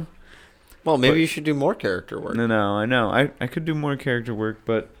 You know. Well, maybe you should do more character work. No, I know. I could do more character work,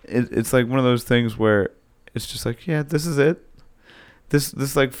 but it's like one of those things where it's just like, yeah, this is it.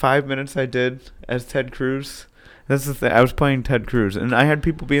 This like 5 minutes I did as Ted Cruz. That's the thing. I was playing Ted Cruz, and I had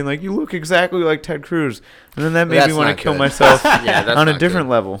people being like, "You look exactly like Ted Cruz," and then that made me want to kill myself on a different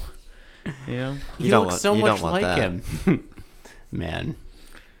level. You know? You look so much like him, man.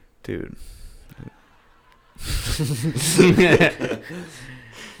 Dude.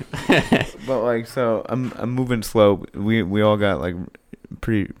 But like, so I'm moving slow. We all got like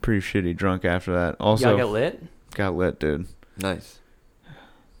pretty shitty drunk after that. Also, Y'all get lit? got lit, dude. Nice.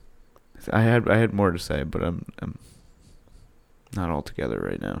 I had more to say, but I'm not all together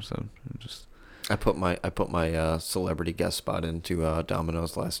right now, so I'm just. I put my celebrity guest spot into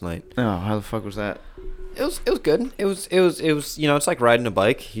Domino's last night. Oh, how the fuck was that? It was good. It was it's like riding a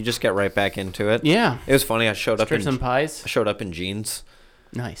bike. You just get right back into it. Yeah. It was funny. I showed up some pies. I showed up in jeans.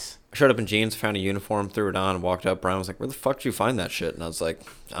 Nice. I showed up in jeans, found a uniform, threw it on, and walked up. Brian was like, "Where the fuck did you find that shit?" And I was like,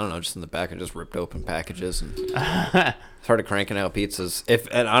 "I don't know, just in the back. I just ripped open packages and started cranking out pizzas."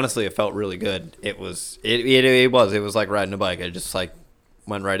 And honestly, it felt really good. It was like riding a bike. I just like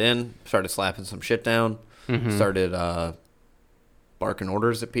went right in, started slapping some shit down, started barking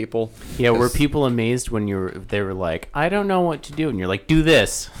orders at people. Yeah, were people amazed when they were like, "I don't know what to do," and you're like, "Do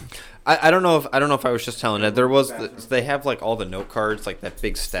this." I don't know if I was just telling it. They have like all the note cards, like that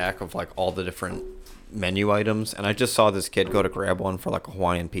big stack of like all the different menu items, and I just saw this kid go to grab one for like a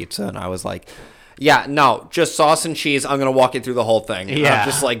Hawaiian pizza, and I was like, "Yeah, no, just sauce and cheese. I'm gonna walk you through the whole thing." Yeah, I'm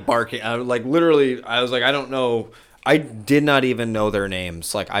just like barking. I like literally. I was like, I don't know. I did not even know their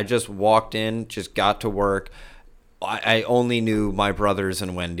names. Like I just walked in, just got to work. I only knew my brothers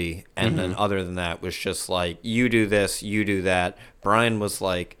and Wendy, and then other than that was just like, you do this, you do that. Brian was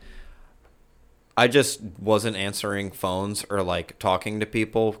like, I just wasn't answering phones or like talking to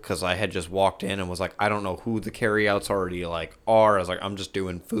people because I had just walked in and was like, I don't know who the carryouts already like are. I was like, I'm just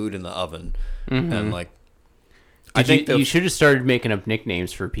doing food in the oven, and like, I think you should have started making up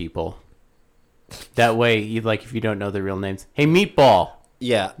nicknames for people. That way, you like if you don't know their real names. Hey, Meatball.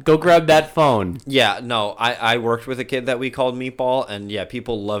 Yeah. Go grab that phone. Yeah, no, I worked with a kid that we called Meatball, and yeah,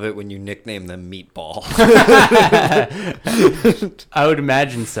 people love it when you nickname them Meatball. I would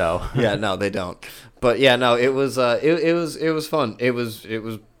imagine so. Yeah, no, they don't. But yeah, no, it was fun. It was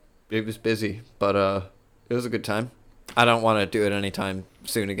busy, but it was a good time. I don't want to do it anytime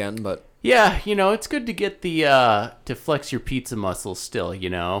soon again, but yeah, it's good to get the to flex your pizza muscles still,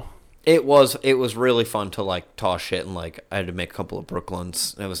 It was really fun to like toss shit, and like I had to make a couple of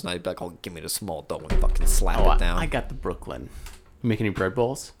Brooklyns. And it was nice, like, oh, give me the small dough and fucking slap it down. I got the Brooklyn. You make any bread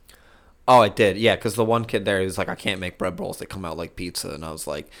bowls? Oh, I did, yeah, because the one kid there, he was like, I can't make bread bowls. They come out like pizza. And I was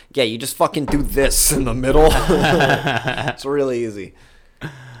like, yeah, you just fucking do this in the middle. It's really easy.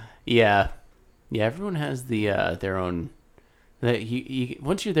 Yeah. Yeah, everyone has their own...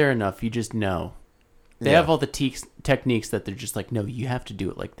 once you're there enough, you just know. They have all the techniques that they're just like, no, you have to do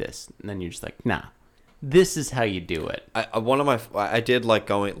it like this. And then you're just like, nah, this is how you do it. I did like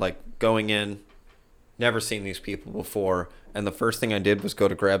going in, never seen these people before. And the first thing I did was go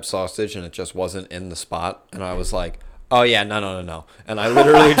to grab sausage, and it just wasn't in the spot. And I was like, oh yeah, no. And I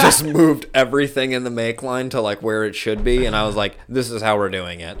literally just moved everything in the make line to like where it should be. And I was like, this is how we're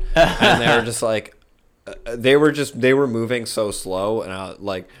doing it. And they were just like, they were moving so slow.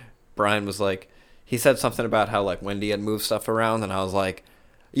 And Brian was like, he said something about how like Wendy had moved stuff around, and I was like,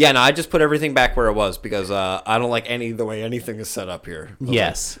 yeah, no, I just put everything back where it was because I don't like the way anything is set up here.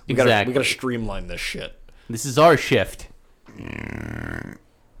 Yes, like, exactly. We gotta streamline this shit. This is our shift.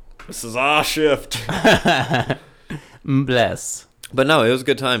 This is our shift. Bless. But no, it was a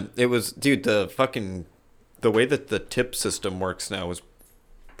good time. It was, dude, the way that the tip system works now is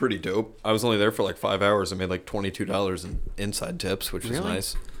pretty dope. I was only there for like 5 hours and made like $22 in inside tips, which was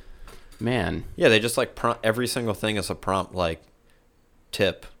nice. Man. Yeah, they just like every single thing is a prompt, like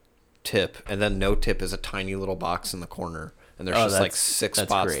tip, and then no tip is a tiny little box in the corner, and there's just like 6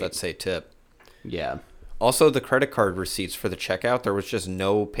 spots that say tip. Yeah. Also, the credit card receipts for the checkout, there was just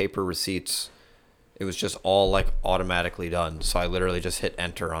no paper receipts. It was just all like automatically done. So I literally just hit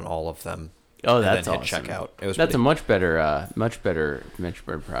enter on all of them. Oh, that's awesome. Hit checkout. That's a much better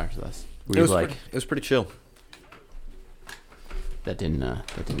process. It was pretty chill. That didn't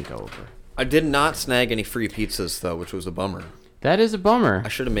go over. I did not snag any free pizzas though, which was a bummer. That is a bummer. I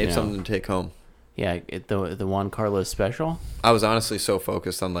should have made something to take home. Yeah, the Juan Carlos special. I was honestly so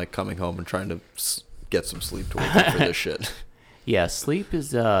focused on like coming home and trying to get some sleep to wake up for this shit. Yeah, sleep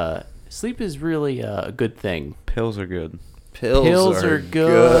is really a good thing. Pills are good. Pills are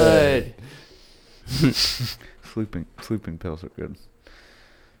good. Sleeping pills are good.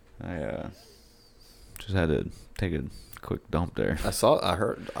 I just had to take a quick dump there. I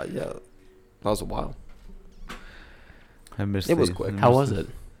heard, yeah, that was a while. I missed it. Was quick. How was it?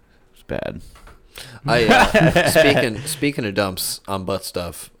 It was bad. Speaking of dumps on butt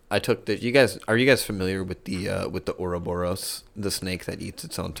stuff, I took the. Are you guys familiar with the Ouroboros, the snake that eats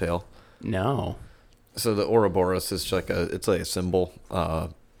its own tail? No. So the Ouroboros is like a symbol.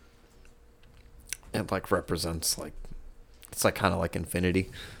 It like represents like, it's like kind of like infinity.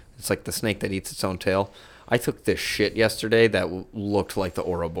 It's like the snake that eats its own tail. I took this shit yesterday that looked like the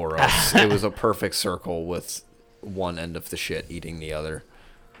Ouroboros. It was a perfect circle with one end of the shit eating the other.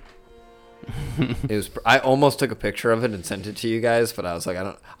 It was. I almost took a picture of it and sent it to you guys, but I was like,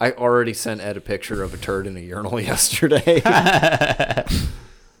 I already sent Ed a picture of a turd in a urinal yesterday.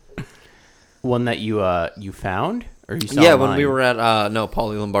 One that you found or you saw? Yeah, online? when we were at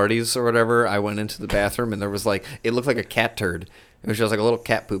Paulie Lombardi's or whatever, I went into the bathroom and there was like it looked like a cat turd. It was just like a little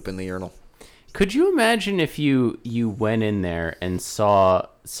cat poop in the urinal. Could you imagine if you went in there and saw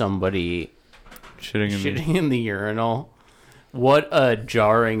somebody shitting in the urinal? What a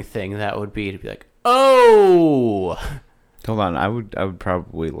jarring thing that would be to be like, oh. Hold on, I would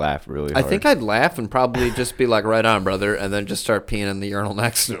probably laugh really hard. I think I'd laugh and probably just be like, right on, brother, and then just start peeing in the urinal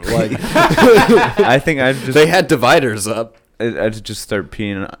next to it. Like, I think I'd just... They had dividers up. I'd just start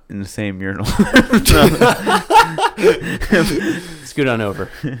peeing in the same urinal. Scoot on over.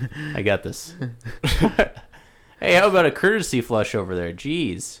 I got this. Hey, how about a courtesy flush over there?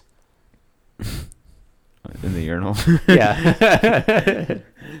 Jeez. In the urinal. Yeah.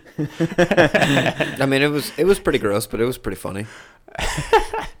 I mean, it was pretty gross, but it was pretty funny.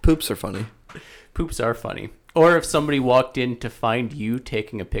 Poops are funny. Poops are funny. Or if somebody walked in to find you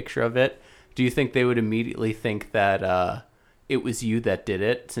taking a picture of it, do you think they would immediately think that it was you that did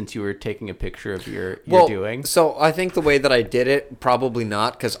it since you were taking a picture of your doing? So I think the way that I did it, probably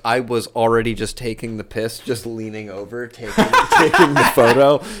not, because I was already just taking the piss, just leaning over, taking the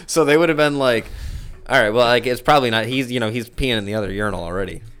photo. So they would have been like, all right, well, like it's probably not. He's peeing in the other urinal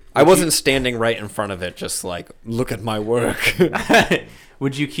already. I wasn't standing right in front of it, just like, look at my work.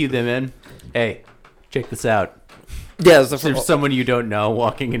 Would you cue them in? Hey, check this out. Yeah, There's someone you don't know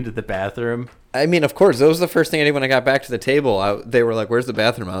walking into the bathroom. I mean, of course, that was the first thing I did when I got back to the table. They were like, "Where's the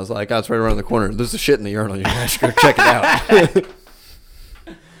bathroom?" I was like, "Oh, it's right around the corner. There's a shit in the urinal. You guys should go check it out."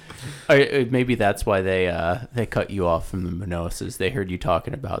 Maybe that's why they cut you off from the mimosas. They heard you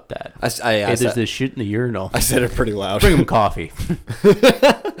talking about that. Hey, there's this shit in the urinal. I said it pretty loud. Bring them coffee.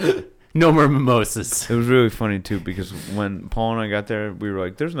 No more mimosas. It was really funny too because when Paul and I got there, we were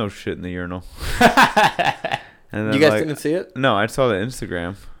like, "There's no shit in the urinal." And then, you guys didn't see it? No, I saw the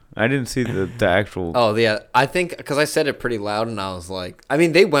Instagram. I didn't see the actual. Oh yeah, I think because I said it pretty loud, and I was like, I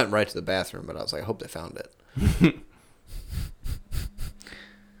mean, they went right to the bathroom, but I was like, I hope they found it.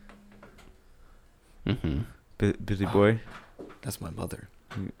 Busy boy. That's my mother.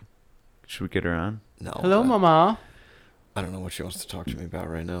 Should we get her on? No. Hello, Mama. I don't know what she wants to talk to me about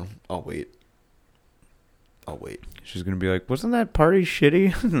right now. I'll wait. She's gonna be like, "Wasn't that party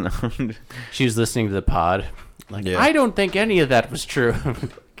shitty?" No. She was listening to the pod. Like, Yeah. I don't think any of that was true.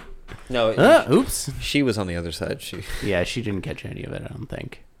 No. Oops. She was on the other side. Yeah, she didn't catch any of it, I don't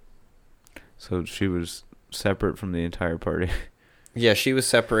think. So she was separate from the entire party. Yeah, she was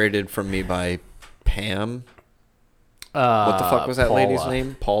separated from me by Pam. What the fuck was that Paula. lady's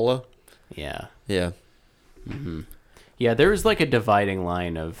name? Paula? Yeah. Yeah. Mm-hmm. Yeah, there was like a dividing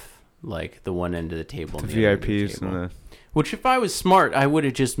line of like the one end of the table The and the other end of the VIPs table. and the... Which, if I was smart, I would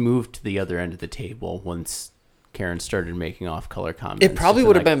have just moved to the other end of the table once Karen started making off-color comments. It probably Just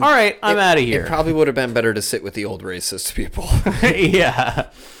would have like, been... all right, I'm out of here. It probably would have been better to sit with the old racist people. Yeah.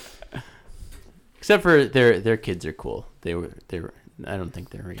 Except for their kids are cool. They were. I don't think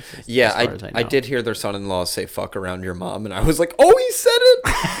they're racist. Yeah, as far as I know. I did hear their son-in-law say "fuck around your mom," and I was like, "Oh, he said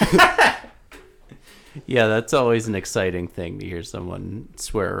it." Yeah, that's always an exciting thing to hear someone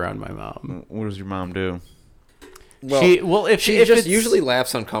swear around my mom. What does your mom do? Well, if she if just it's- usually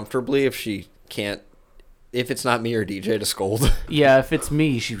laughs uncomfortably if she can't. If it's not me or DJ to scold. Yeah, if it's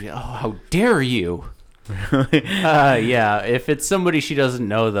me, she'd be, oh, how dare you? Yeah, if it's somebody she doesn't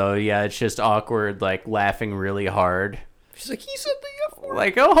know, though, yeah, it's just awkward, like, laughing really hard. She's like, he said the F word.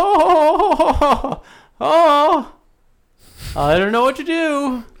 Like, I don't know what to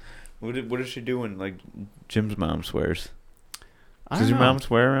do. What does she do when like Jim's mom swears? I Does don't your know. mom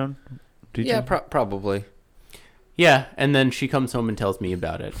swear around? Yeah, probably. Yeah, and then she comes home and tells me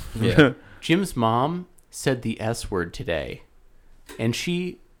about it. Yeah. Jim's mom said the S word today, and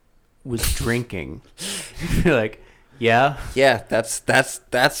she was drinking. Like, yeah, Yeah, that's Mrs.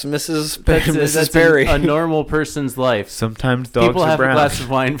 that's Mrs. Perry. a normal person's life. Sometimes dogs People are have brown. a glass of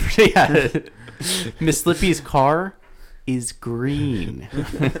wine. Yeah. Miss Lippy's car is green.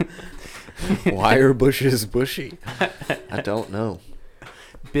 Why are bushes bushy? I don't know.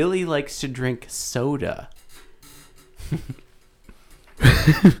 Billy likes to drink soda.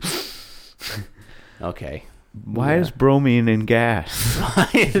 Okay. Why is bromine in gas? Why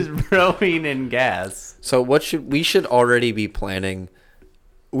is bromine in gas? So we should already be planning.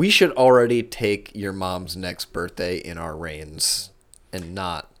 We should already take your mom's next birthday in our reins and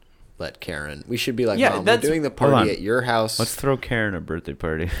not let Karen. We should be like, Yeah, Mom, we're doing the party at your house. Let's throw Karen a birthday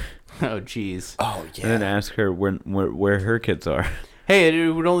party. Oh, jeez. Oh, yeah. And then ask her where her kids are. Hey,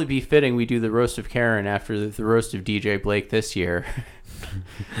 it would only be fitting we do the roast of Karen after the roast of DJ Blake this year.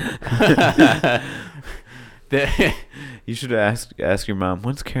 You should ask your mom,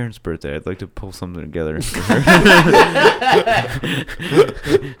 when's Karen's birthday? I'd like to pull something together for her.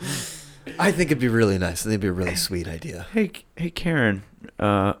 I think it'd be really nice. I think it'd be a really sweet idea. Hey Karen,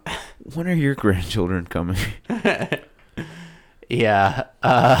 when are your grandchildren coming? Yeah,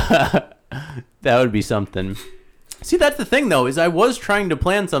 that would be something. See, that's the thing, though, is I was trying to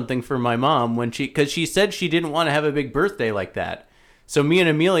plan something for my mom because she said she didn't want to have a big birthday like that. So me and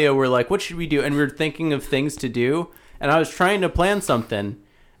Amelia were like, what should we do? And we were thinking of things to do. And I was trying to plan something.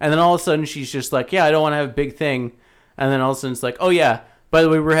 And then all of a sudden she's just like, yeah, I don't want to have a big thing. And then all of a sudden it's like, oh, yeah, by the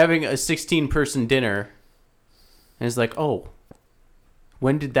way, we're having a 16-person dinner. And it's like, oh,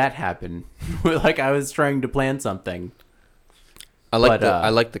 when did that happen? Like I was trying to plan something. I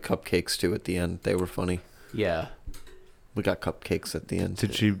like the cupcakes, too, at the end. They were funny. Yeah. We got cupcakes at the end.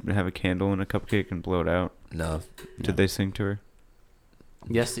 Did she have a candle in a cupcake and blow it out? No. Did they sing to her?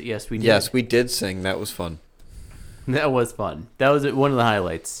 Yes, we did. Yes, we did sing. That was fun. That was fun. That was one of the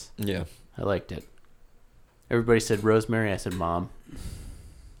highlights. Yeah. I liked it. Everybody said Rosemary. I said Mom.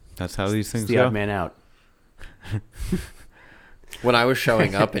 That's how these things It's the go. odd man out. When I was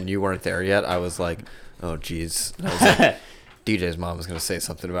showing up and you weren't there yet, I was like, oh, geez. And I was like, DJ's mom was going to say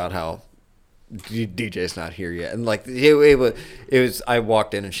something about how DJ's not here yet. And like, it was, I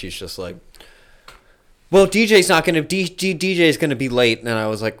walked in and she's just like, well, DJ's going to be late. And I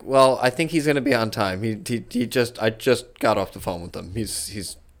was like, well, I think he's going to be on time. I just got off the phone with him.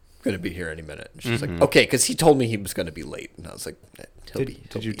 He's going to be here any minute. And she's like, okay, because he told me he was going to be late. And I was like,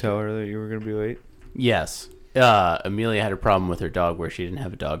 Did you tell her that you were going to be late? Yes. Amelia had a problem with her dog where she didn't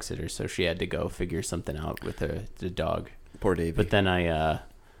have a dog sitter, so she had to go figure something out with the dog. Poor Davey. But then I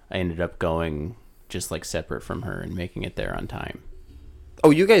ended up going just like separate from her and making it there on time.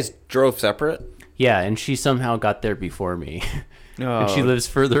 Oh, you guys drove separate? Yeah, and she somehow got there before me. Oh, and she lives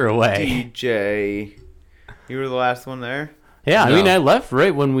further away. DJ. You were the last one there? Yeah, No. I mean, I left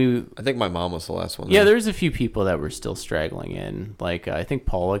right when we... I think my mom was the last one. Yeah, there. there's a few people that were still straggling in. Like, I think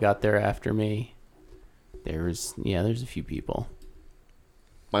Paula got there after me. There's a few people.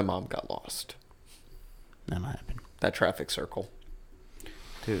 My mom got lost. That'll happen. That traffic circle.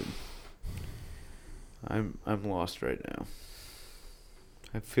 Dude. I'm lost right now.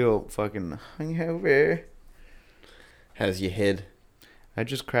 I feel fucking hungover. Has you hid? I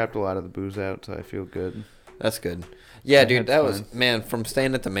just crapped a lot of the booze out, so I feel good. That's good. Yeah, I dude, had that fun. was, man, from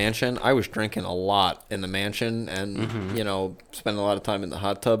staying at the mansion, I was drinking a lot in the mansion and, spending a lot of time in the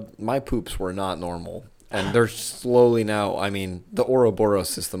hot tub. My poops were not normal. And they're slowly now, I mean, the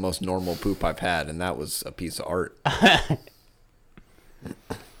Ouroboros is the most normal poop I've had, and that was a piece of art.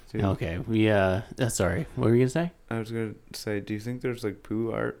 Dude, Okay, sorry, what were you going to say? I was going to say, do you think there's like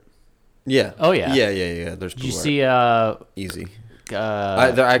poo art? Yeah. Oh, yeah. Yeah. There's poo Did you art. see, Easy.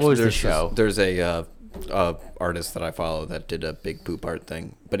 what was the show? There's a artist that I follow that did a big poop art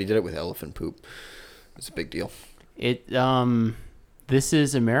thing, but he did it with elephant poop. It's a big deal. This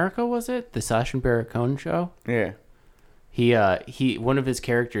Is America, was it? The Sacha Baron Cohen show? Yeah. He one of his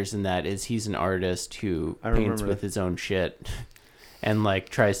characters in that is he's an artist who I paints remember with that. his own shit and like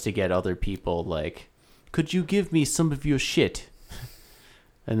tries to get other people like, could you give me some of your shit?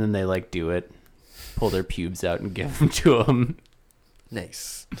 And then they like do it, pull their pubes out and give them to him.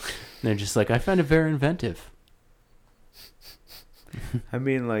 Nice. And they're just like, I find it very inventive. I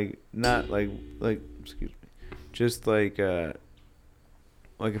mean, like, not like, excuse me, just like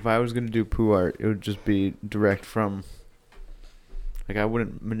if I was going to do poo art, it would just be direct from, like, I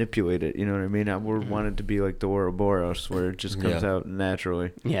wouldn't manipulate it, you know what I mean? I would want it to be like the Ouroboros, where it just comes out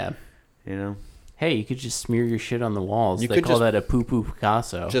naturally, Yeah. you know? Hey, you could just smear your shit on the walls. You They could call just- that a poo-poo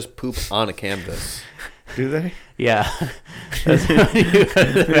Picasso. Just poop on a canvas. Do they? Yeah. That's when you go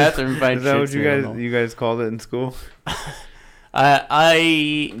to the bathroom and find Is that shit what smeared on the- you guys called it in school? Yes.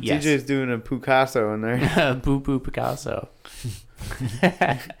 DJ's doing a Picasso in there. Poo-poo Picasso.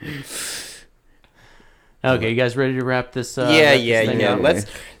 Okay, you guys ready to wrap this? Wrap this thing up? Let's.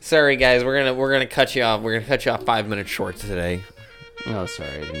 Sorry, guys. We're gonna cut you off. We're gonna cut you off 5 minutes short today. Oh, sorry,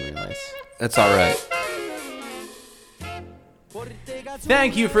 I didn't realize. That's all right.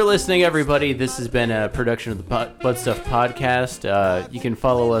 Thank you for listening, everybody. This has been a production of the Butt Stuff Podcast. You can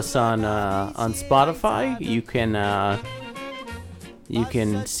follow us on Spotify. You can You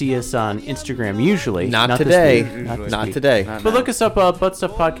can see us on Instagram usually. Not this today. week. Not week. today. But look us up, Butt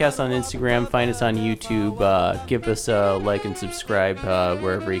Stuff Podcast on Instagram. Find us on YouTube. Give us a like and subscribe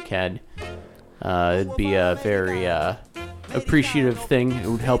wherever you can. It'd be a very appreciative thing. It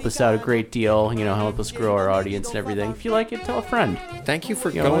would help us out a great deal. Help us grow our audience and everything. If you like it, tell a friend. Thank you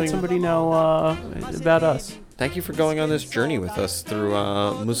for Let going. somebody know about us. Thank you for going on this journey with us through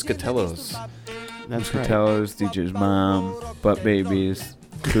Muscatellos. That's right. Muscatellos, DJ's mom, butt babies,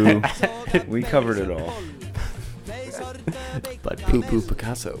 poo. We covered it all. But Poo Poo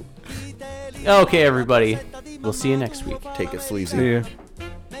Picasso. okay, everybody. We'll see you next week. Take it sleazy. See ya.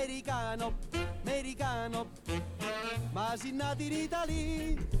 Ma si nati in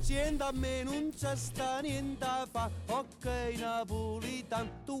Italia, siendo a me non c'è sta niente a fa. Ok, Napolitan,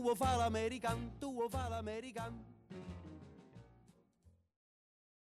 tu vuoi fa l'American, tu vuoi fa l'American.